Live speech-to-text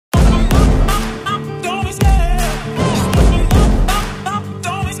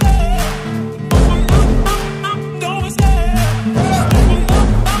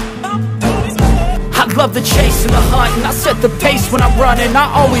love the chase and the hunt, and I set the pace when I'm running. I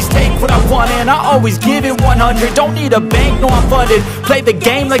always take what I want and I always give it 100. Don't need a bank, no I'm funded. Play the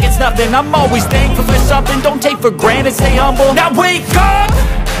game like it's nothing. I'm always thankful for something. Don't take for granted, stay humble. Now wake up!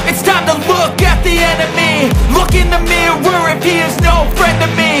 It's time to look at the enemy. Look in the mirror if he is no friend to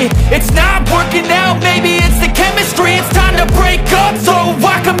me. It's not working out, maybe it's the chemistry. It's time to break up so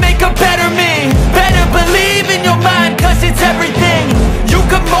I can make a better me. Better believe in your mind, cause it's everything. You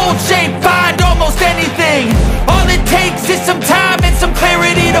can mold, shape, find almost anything. All it takes is some time and some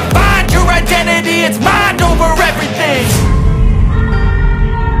clarity to find your identity. It's mind over everything.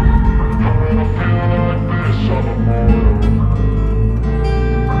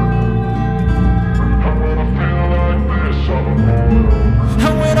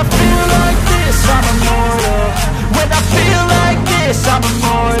 I'm immortal. When I feel like this, I'm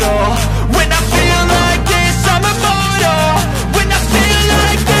immortal. When I feel like this, I'm immortal. When I feel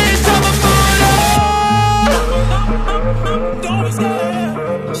like this, I'm immortal. Don't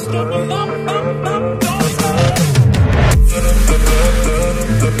stop, stop,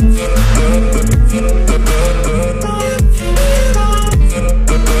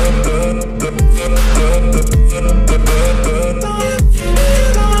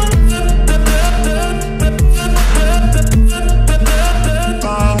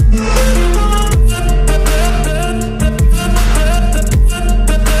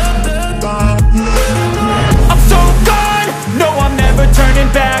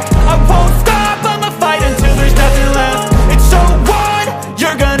 back. I won't stop, I'ma fight until there's nothing left. It's so what?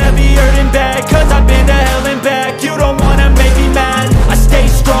 You're gonna be hurting bad, cause I've been to hell and back. You don't wanna make me mad, I stay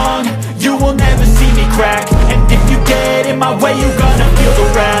strong. You will never see me crack. And if you get in my way, you're gonna feel the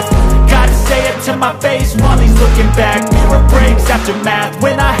wrath. Gotta say it to my face while he's looking back. Mirror breaks after math.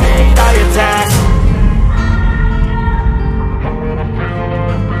 When I hate, I attack.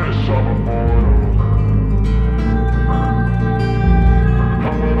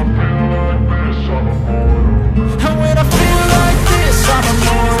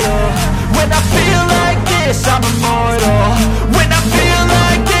 I'm immortal. When I feel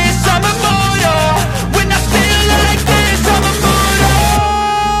like this, I'm immortal. When I feel like this, I'm immortal.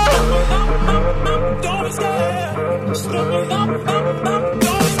 Don't stop.